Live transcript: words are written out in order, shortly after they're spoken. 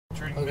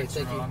bring the Okay,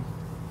 mixer thank you. on.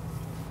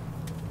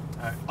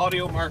 All right,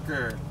 audio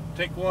marker.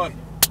 Take one.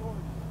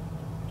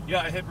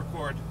 Yeah, I hit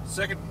record.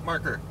 Second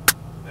marker.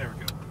 There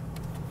we go.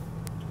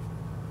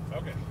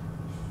 Okay.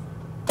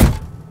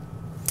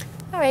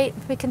 All right,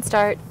 we can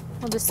start.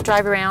 We'll just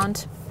drive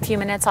around a few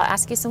minutes. I'll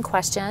ask you some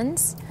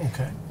questions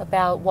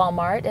about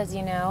Walmart, as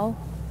you know,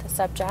 the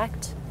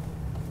subject.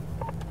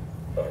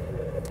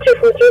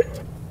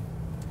 243.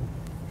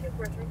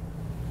 243.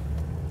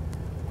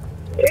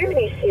 Do you have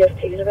any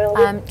CSTs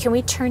available? Can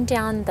we turn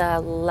down the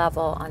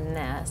level on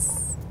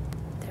this?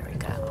 There we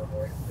go.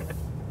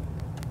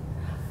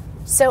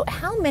 So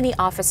how many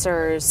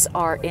officers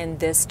are in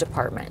this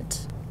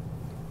department?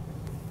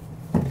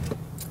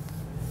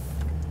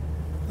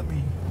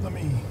 Let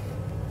me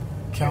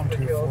count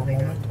here for a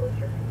moment.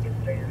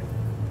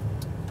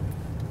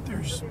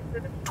 There's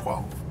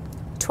 12.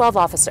 12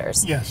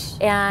 officers. Yes.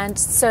 And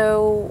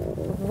so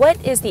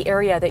what is the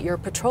area that you're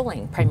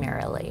patrolling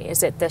primarily?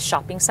 Is it the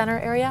shopping center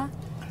area?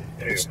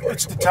 It's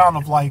the town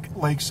of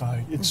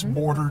Lakeside. It's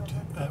bordered.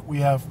 We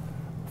have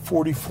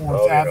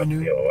 44th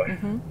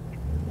Avenue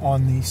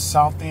on the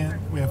south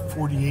end. We have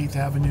 48th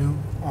Avenue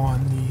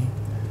on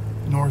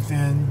the north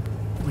end.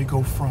 We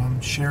go from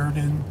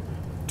Sheridan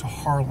to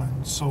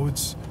Harlan. So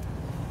it's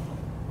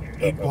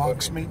 8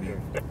 blocks maybe.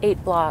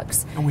 8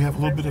 blocks. And we have a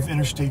little bit of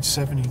Interstate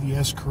 70, the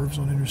S curves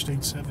on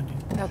Interstate 70.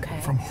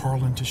 Okay. From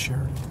Harlan to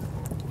Sheridan.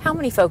 How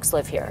many folks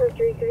live here?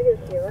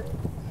 433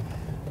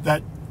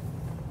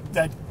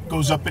 That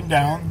goes up and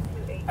down.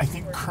 I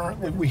think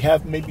currently we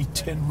have maybe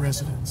 10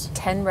 residents.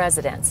 10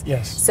 residents.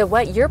 Yes. So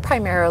what you're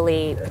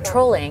primarily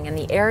patrolling in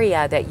the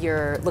area that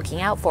you're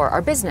looking out for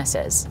are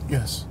businesses?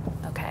 Yes.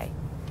 Okay.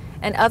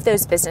 And of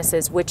those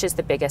businesses, which is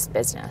the biggest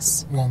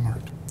business?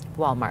 Walmart.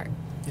 Walmart.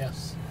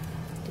 Yes.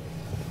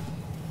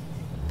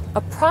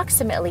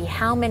 Approximately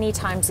how many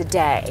times a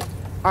day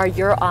are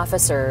your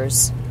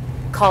officers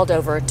called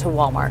over to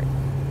Walmart?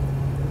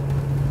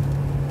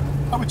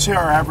 I would say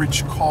our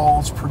average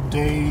calls per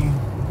day,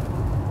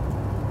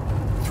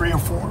 3 or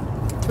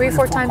 4. 3 or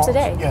 4 times a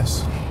day?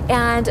 Yes.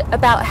 And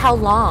about how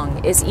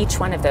long is each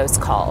one of those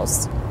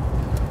calls?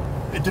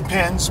 It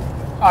depends.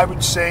 I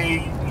would say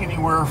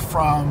anywhere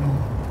from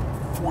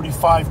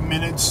 45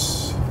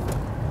 minutes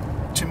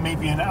to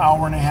maybe an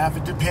hour and a half.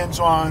 It depends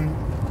on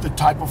the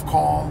type of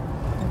call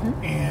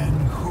and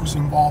who's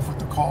involved with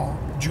the call.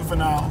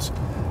 Juveniles,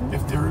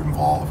 if they're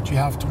involved, you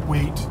have to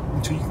wait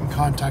until you can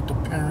contact a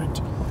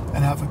parent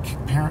and have a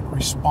parent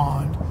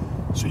respond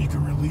so you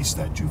can release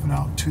that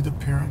juvenile to the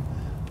parent.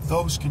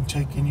 Those can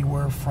take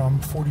anywhere from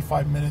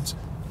 45 minutes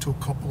to a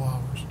couple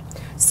hours.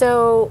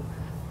 So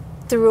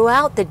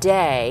throughout the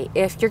day,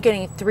 if you're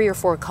getting 3 or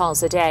 4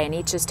 calls a day and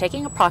each is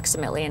taking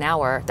approximately an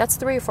hour, that's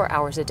 3 or 4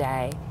 hours a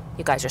day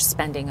you guys are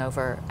spending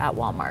over at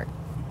Walmart.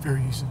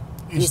 Very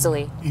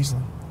easily.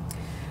 Easily.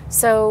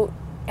 So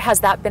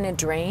has that been a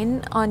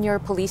drain on your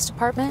police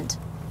department?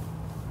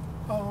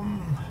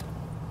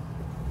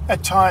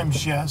 At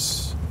times,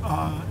 yes.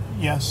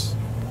 Yes.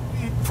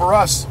 For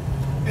us,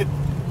 it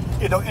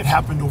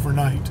happened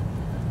overnight.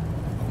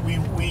 We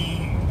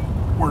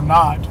were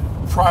not,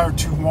 prior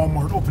to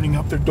Walmart opening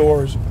up their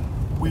doors,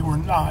 we were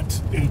not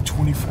a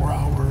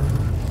 24-hour,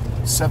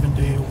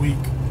 7-day-a-week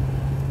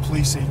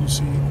police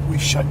agency. We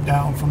shut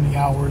down from the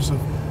hours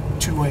of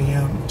 2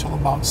 a.m. till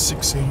about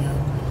 6 a.m.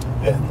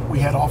 And we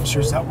had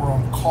officers that were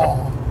on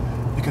call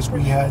because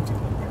we had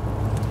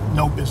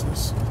no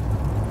business.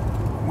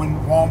 When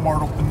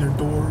Walmart opened their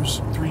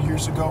doors 3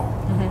 years ago,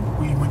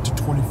 we went to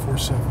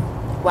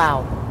 24/7.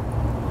 Wow.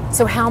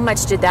 So how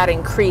much did that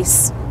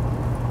increase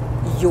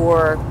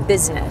your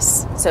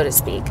business, so to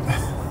speak?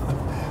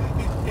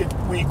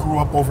 We grew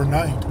up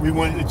overnight. We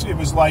went. It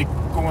was like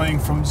going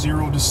from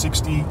 0 to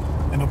 60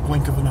 in a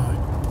blink of an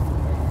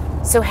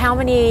eye. So how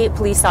many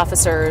police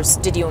officers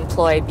did you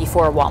employ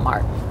before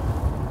Walmart?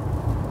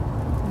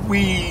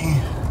 We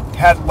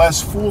had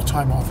less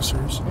full-time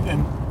officers,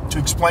 and to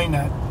explain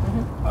that,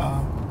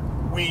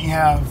 we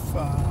have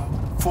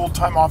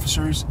full-time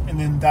officers, and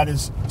then that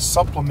is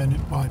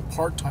supplemented by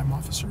part-time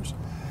officers.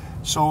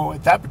 So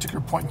at that particular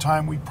point in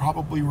time, we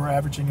probably were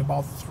averaging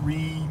about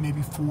 3,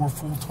 maybe 4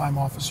 full-time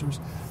officers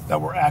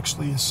that were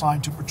actually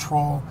assigned to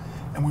patrol,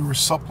 and we were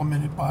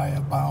supplemented by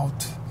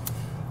about,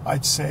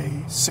 I'd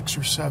say, 6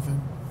 or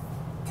 7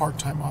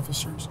 part-time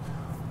officers.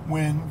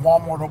 When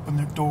Walmart opened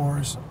their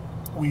doors,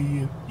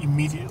 we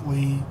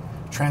immediately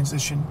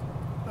transitioned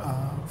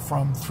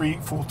from 3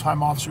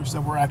 full-time officers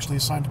that were actually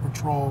assigned to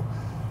patrol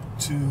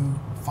to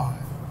 5.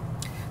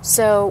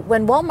 So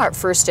when Walmart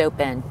first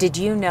opened, did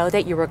you know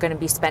that you were going to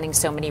be spending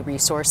so many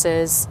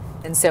resources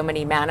and so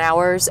many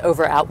man-hours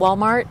over at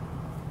Walmart?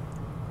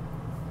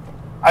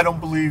 I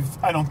don't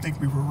think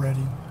we were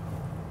ready.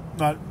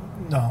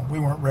 No, we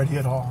weren't ready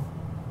at all.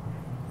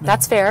 No.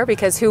 That's fair,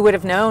 because who would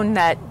have known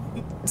that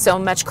so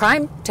much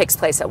crime takes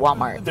place at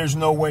Walmart? There's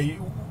no way.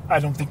 I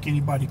don't think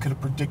anybody could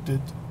have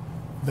predicted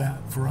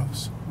that for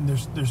us.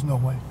 There's no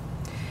way.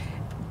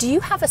 Do you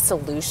have a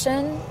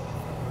solution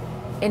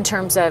in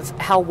terms of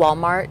how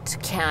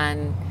Walmart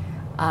can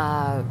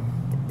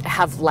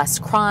have less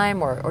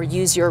crime or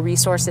use your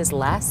resources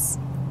less?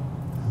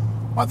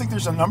 Well, I think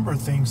there's a number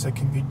of things that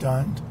can be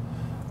done.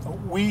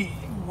 We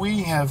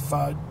have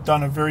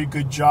done a very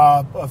good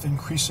job of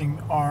increasing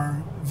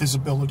our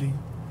visibility.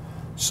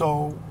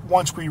 So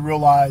once we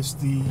realized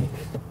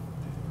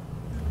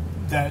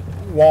that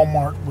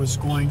Walmart was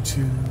going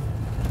to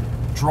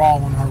draw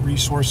on our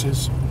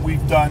resources,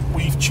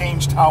 we've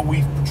changed how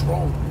we've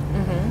patrolled.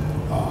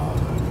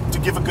 To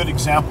give a good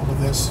example of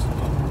this,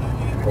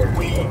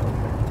 we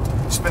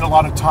spend a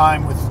lot of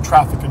time with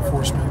traffic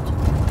enforcement.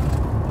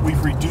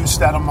 We've reduced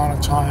that amount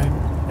of time,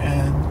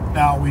 and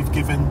now we've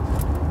given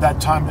that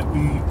time that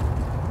we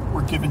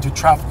were given to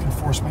traffic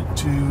enforcement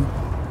to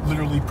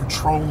literally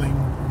patrolling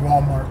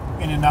Walmart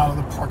in and out of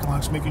the parking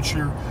lots, making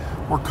sure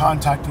we're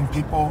contacting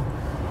people.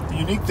 The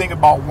unique thing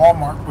about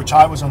Walmart, which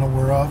I was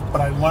unaware of,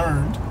 but I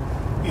learned,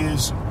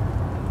 is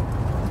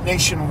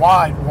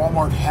nationwide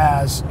Walmart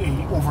has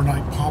a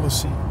overnight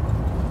policy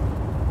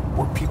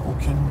where people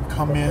can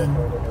come in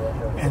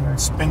and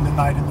spend the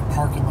night in the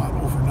parking lot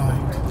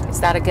overnight.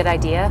 Is that a good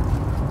idea?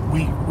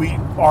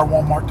 Our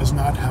Walmart does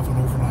not have an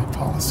overnight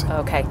policy.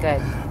 Okay,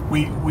 good.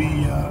 We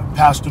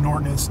passed an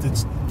ordinance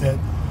that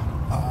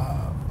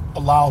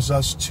allows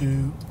us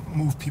to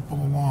move people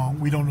along.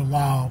 We don't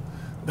allow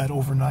that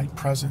overnight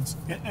presence.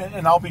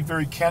 And I'll be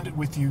very candid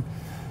with you.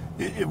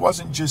 It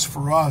wasn't just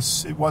for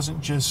us. It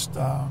wasn't just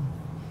the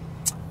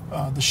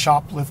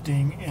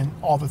shoplifting and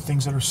all the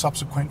things that are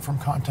subsequent from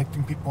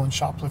contacting people and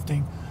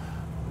shoplifting.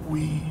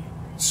 We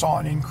saw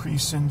an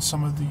increase in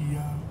some of the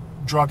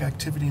drug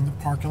activity in the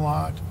parking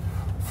lot.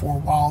 For a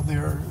while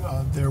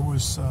there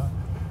was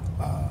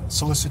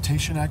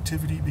solicitation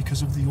activity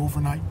because of the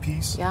overnight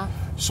piece. Yeah.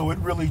 So it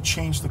really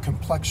changed the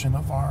complexion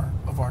of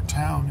our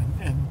town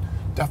and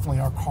definitely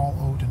our call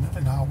load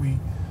and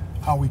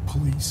how we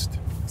policed.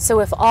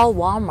 So if all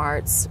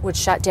Walmarts would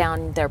shut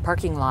down their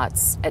parking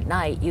lots at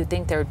night, you'd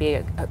think there would be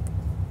a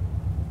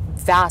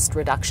vast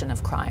reduction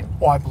of crime.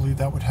 Oh, I believe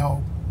that would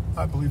help.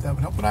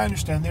 But I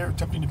understand they're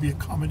attempting to be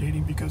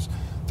accommodating because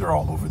they're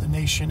all over the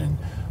nation, and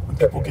when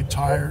people get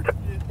tired,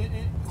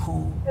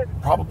 who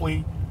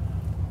probably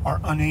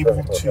are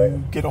unable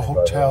to get a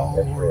hotel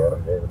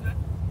or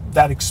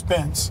that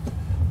expense,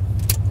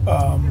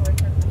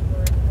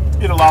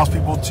 it allows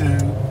people to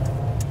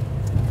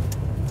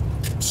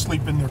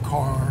sleep in their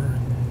car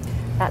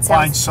and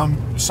find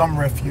some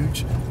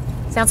refuge.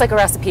 Sounds like a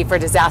recipe for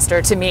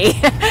disaster to me.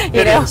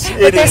 It is.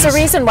 But there's a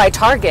reason why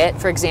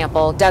Target, for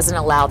example, doesn't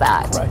allow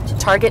that. Correct.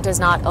 Target does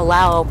not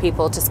allow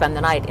people to spend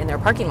the night in their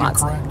parking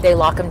lots. Correct. They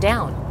lock them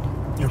down.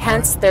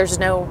 Hence, Correct. there's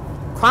no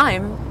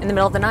crime in the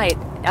middle of the night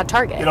at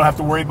Target. You don't have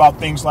to worry about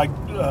things like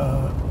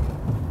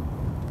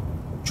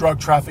drug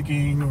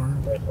trafficking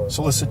or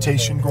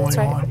solicitation going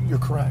on. You're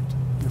correct.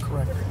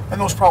 And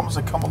those problems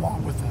that come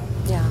along with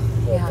that.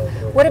 Yeah.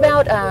 What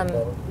about,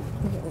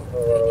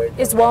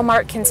 is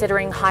Walmart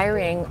considering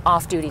hiring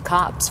off-duty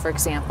cops, for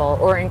example,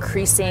 or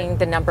increasing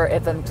the number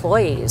of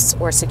employees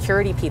or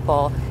security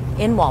people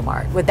in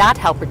Walmart? Would that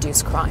help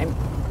reduce crime?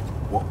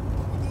 Well,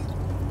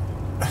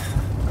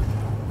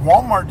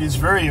 Walmart is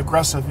very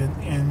aggressive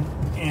in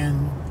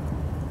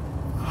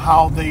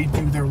how they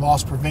do their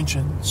loss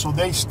prevention. So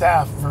they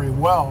staff very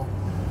well,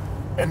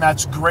 and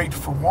that's great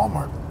for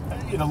Walmart.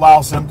 It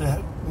allows them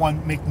to,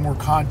 one, make more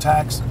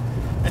contacts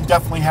and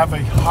definitely have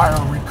a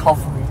higher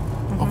recovery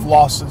of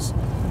losses.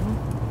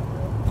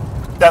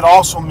 That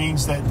also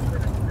means that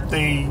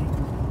they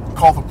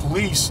call the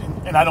police,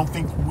 and I don't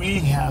think we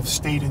have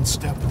stayed in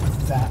step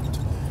with that.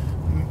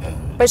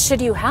 But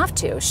should you have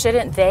to?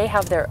 Shouldn't they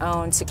have their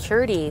own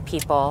security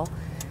people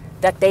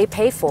that they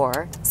pay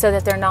for so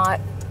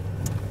that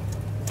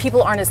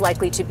people aren't as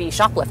likely to be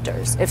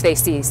shoplifters if they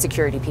see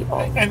security people?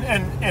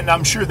 And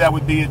I'm sure that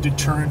would be a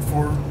deterrent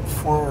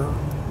for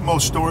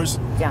most stores.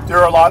 Yeah. There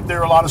are a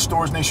lot of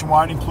stores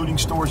nationwide, including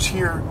stores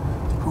here,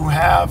 who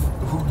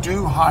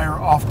do hire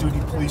off-duty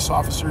police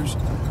officers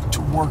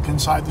to work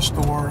inside the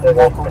store and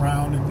walk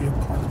around and be a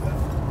part of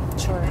that.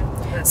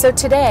 Sure. So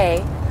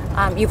today,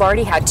 you've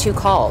already had 2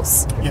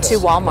 calls to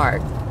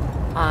Walmart,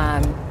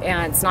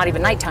 and it's not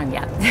even nighttime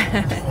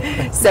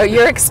yet. So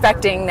you're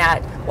expecting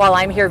that while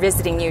I'm here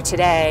visiting you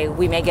today,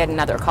 we may get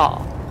another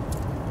call.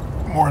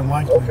 More than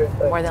likely.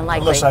 More than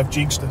likely. Unless I've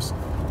jinxed us.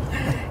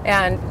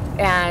 And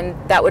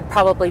that would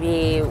probably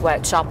be,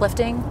 what,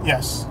 shoplifting?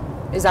 Yes.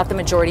 Is that the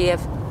majority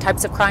of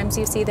types of crimes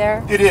you see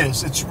there? It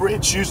is. It's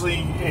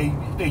usually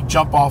a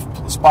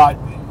jump-off spot.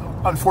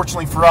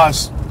 Unfortunately for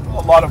us,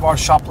 a lot of our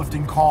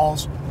shoplifting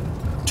calls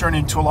turn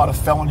into a lot of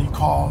felony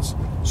calls.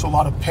 So a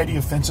lot of petty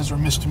offenses or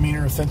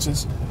misdemeanor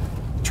offenses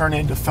turn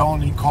into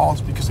felony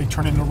calls because they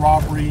turn into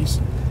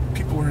robberies.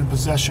 People are in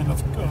possession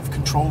of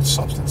controlled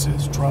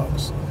substances,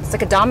 drugs. It's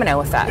like a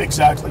domino effect.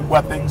 Exactly.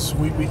 Weapons.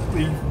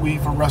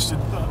 We've arrested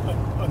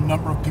a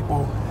number of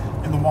people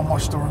in the Walmart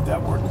store that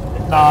were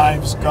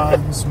knives,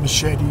 guns,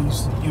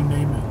 machetes, you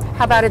name it.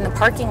 How about in the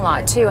parking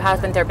lot too?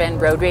 Haven't there been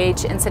road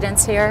rage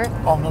incidents here?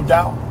 Oh, no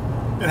doubt.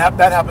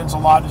 That happens a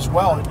lot as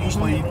well.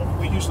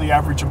 We usually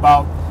average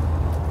about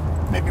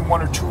maybe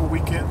 1 or 2 a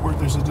weekend where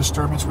there's a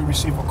disturbance. We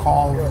receive a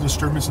call of a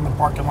disturbance in the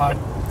parking lot.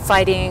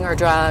 Fighting or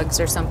drugs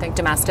or something,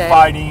 domestic?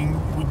 Fighting,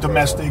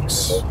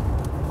 domestics,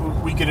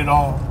 we get it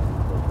all.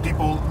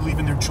 People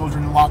leaving their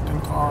children locked in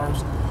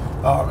cars,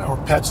 or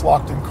pets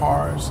locked in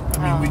cars.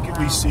 I mean,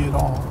 we see it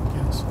all,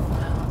 yes.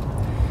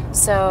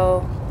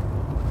 So,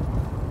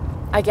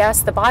 I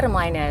guess the bottom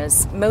line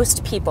is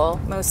most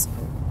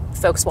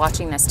folks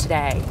watching this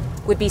today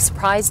would be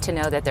surprised to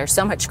know that there's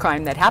so much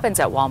crime that happens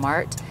at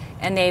Walmart,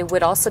 and they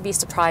would also be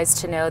surprised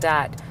to know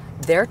that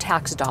their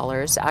tax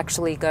dollars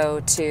actually go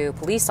to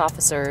police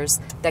officers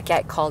that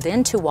get called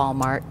into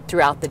Walmart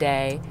throughout the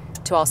day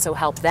to also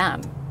help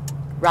them,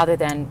 rather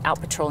than out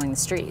patrolling the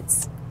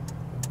streets.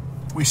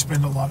 We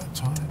spend a lot of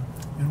time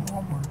in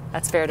Walmart.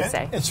 That's fair to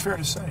say. It's fair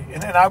to say.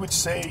 And I would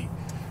say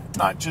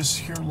not just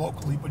here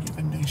locally, but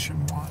even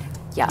nationwide.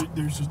 Yeah.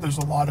 There's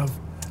a lot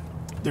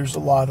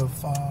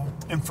of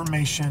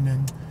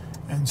information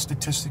and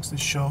statistics that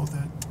show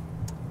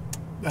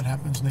that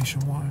happens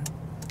nationwide.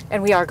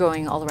 And we are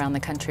going all around the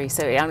country.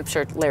 So I'm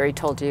sure Larry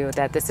told you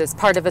that this is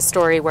part of a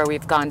story where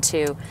we've gone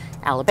to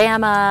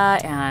Alabama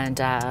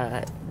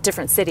and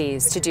different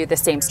cities to do the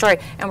same story.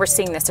 And we're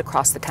seeing this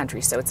across the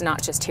country. So it's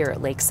not just here at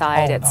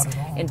Lakeside. It's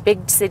in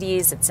big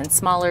cities, it's in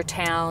smaller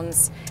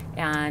towns.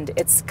 And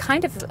it's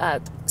kind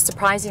of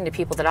surprising to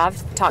people that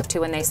I've talked to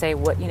when they say,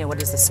 what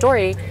is the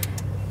story?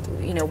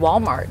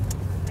 Walmart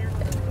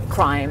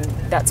crime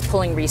that's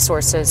pulling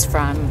resources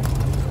from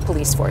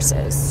police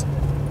forces.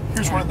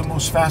 Here's one of the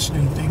most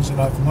fascinating things that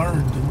I've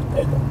learned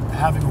in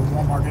having a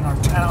Walmart in our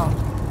town,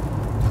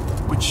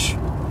 which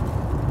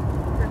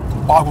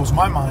boggles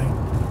my mind,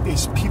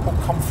 is people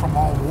come from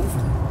all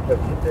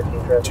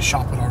over to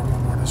shop at our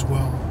Walmart as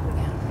well.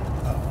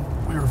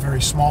 We're a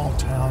very small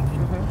town,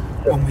 and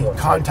when we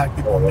contact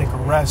people and make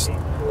arrests,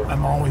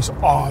 I'm always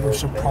awed or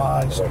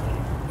surprised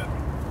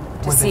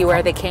to see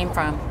where they came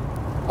from.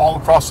 All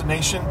across the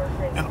nation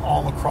and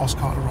all across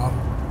Colorado.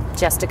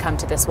 Just to come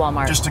to this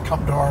Walmart. Just to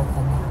come to our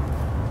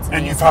Walmart.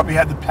 And you probably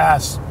had to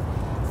pass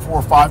 4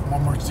 or 5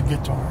 Walmarts to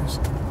get to ours.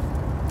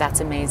 That's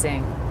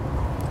amazing.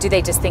 Do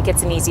they just think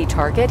it's an easy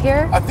target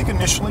here? I think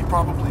initially,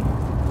 probably.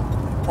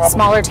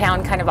 Smaller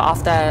town, kind of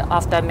off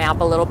the map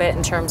a little bit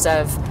in terms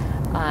of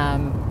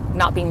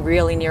not being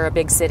really near a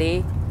big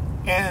city.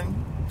 And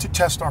to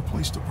test our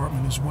police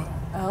department as well.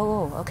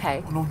 Oh,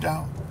 okay. No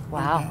doubt.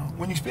 Wow.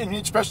 No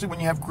doubt. Especially when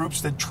you have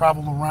groups that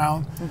travel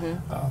around,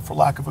 for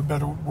lack of a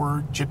better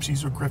word,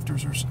 gypsies or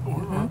grifters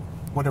or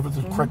whatever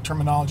the correct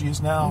terminology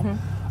is now.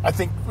 I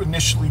think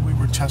initially we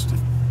were tested.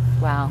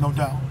 Wow. No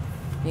doubt.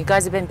 You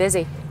guys have been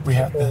busy. We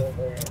have been.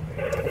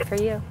 Good for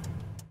you.